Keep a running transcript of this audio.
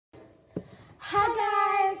Hi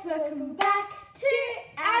guys, welcome back to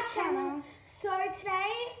our channel. So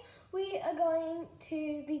today we are going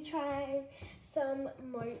to be trying some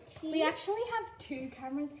mochi. We actually have two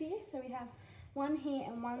cameras here, so we have one here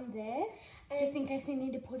and one there, just in case we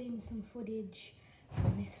need to put in some footage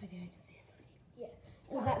from this video to this video. Yeah.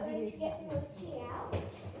 So Or I'm that going video to get mochi out.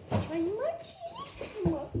 Try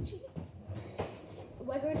mochi.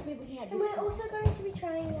 We're going to be looking at And this. we're also going to be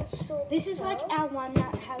trying a strawberry. This is like our one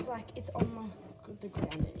that has like, it's on the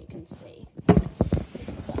ground and you can see. This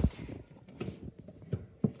is like,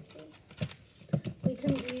 let's see. We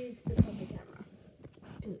can use the proper camera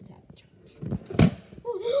to attach.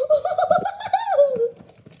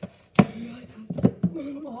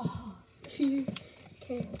 Oh, phew.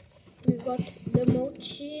 Okay. We've got the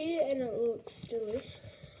mochi and it looks delish.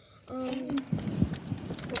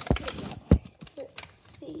 Let's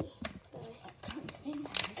see. So I can't see that.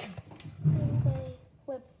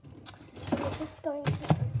 we're just going to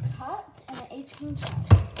cut. And each can try.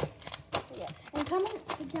 Yeah. And comment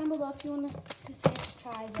down below if you want to see us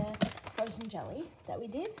try the frozen jelly that we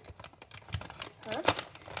did. Huh?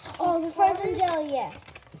 Oh, the frozen jelly, yeah.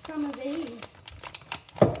 Some of these.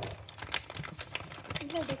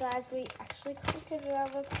 Okay, guys, we actually cooked it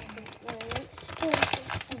out of the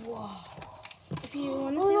Whoa. If you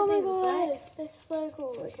want to see Oh what my they look god, like. they're so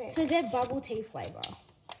cool. Okay. So they're bubble tea flavour.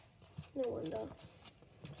 No wonder.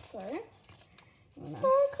 So,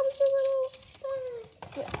 Oh, it comes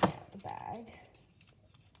get that out of the bag.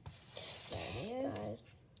 There it is. Guys.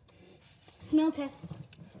 Smell test.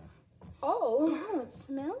 Oh. Wow, it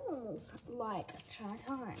smells like chai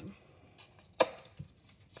time.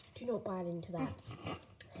 Do not bite into that.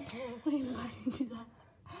 What do you bite into that?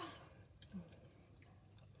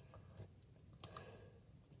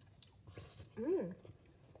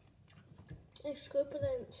 It's good, but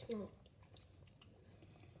then it's not.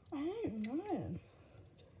 I don't know.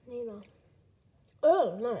 Neither.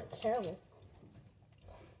 Oh, no, it's terrible.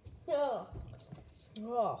 Oh.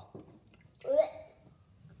 Oh.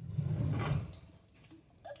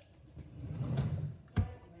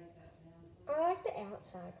 I like the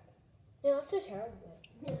outside. No, it's so terrible.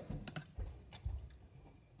 Yeah.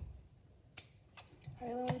 I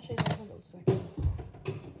really want to show you what it looks like.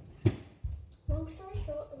 Long story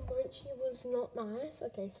short, the mochi was not nice.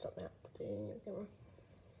 Okay, stop now. Put it in your camera.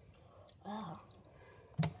 Oh.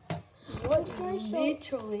 Long story short.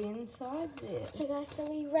 Literally inside this. Okay guys, so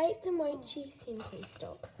we rate the mochi, simply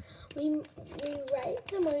stop. We rate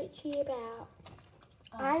the mochi about,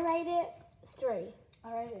 I rate it 3. I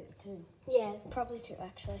rated it 2. Yeah, probably 2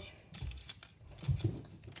 actually.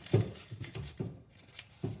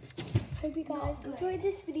 Hope you guys enjoyed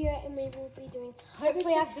this video and we will be doing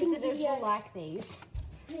Hopefully our testing visitors will videos. like these.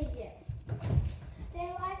 Yeah. They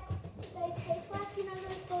taste like, you know,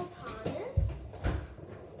 those sultanas.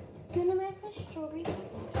 Do you want to make the strawberry?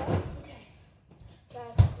 Okay.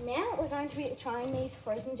 Guys, now we're going to be trying these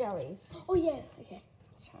frozen jellies. Oh yeah, okay.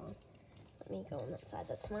 Let's try one. Let me go on that side,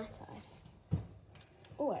 that's my side.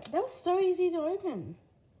 Oh, that was so easy to open.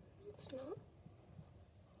 It's not.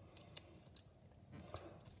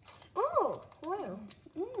 Oh, wow.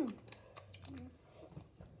 Mm.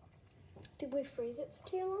 Did we freeze it for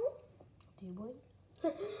too long? Did we?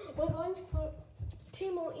 We're going to put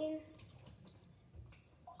 2 more in.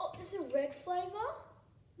 Oh, there's a red flavour.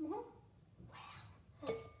 Uh-huh.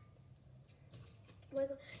 Wow.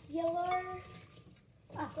 Yellow.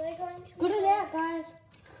 We're going to Put it out, guys.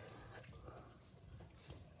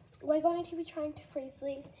 We're going to be trying to freeze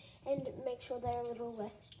these and make sure they're a little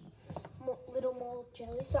more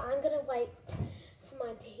jelly. So I'm gonna wait for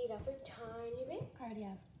mine to heat up a tiny bit. I already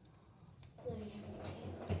have. No, you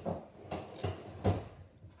haven't.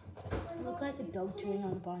 I look like a dog chewing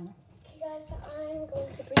on a bone. Okay guys, so I'm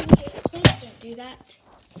going to bring it in. Please don't do that.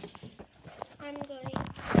 I'm going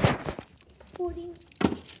putting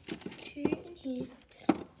 2 in here,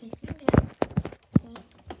 just facing down.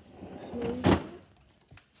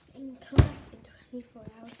 And come back in 24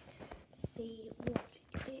 hours to see what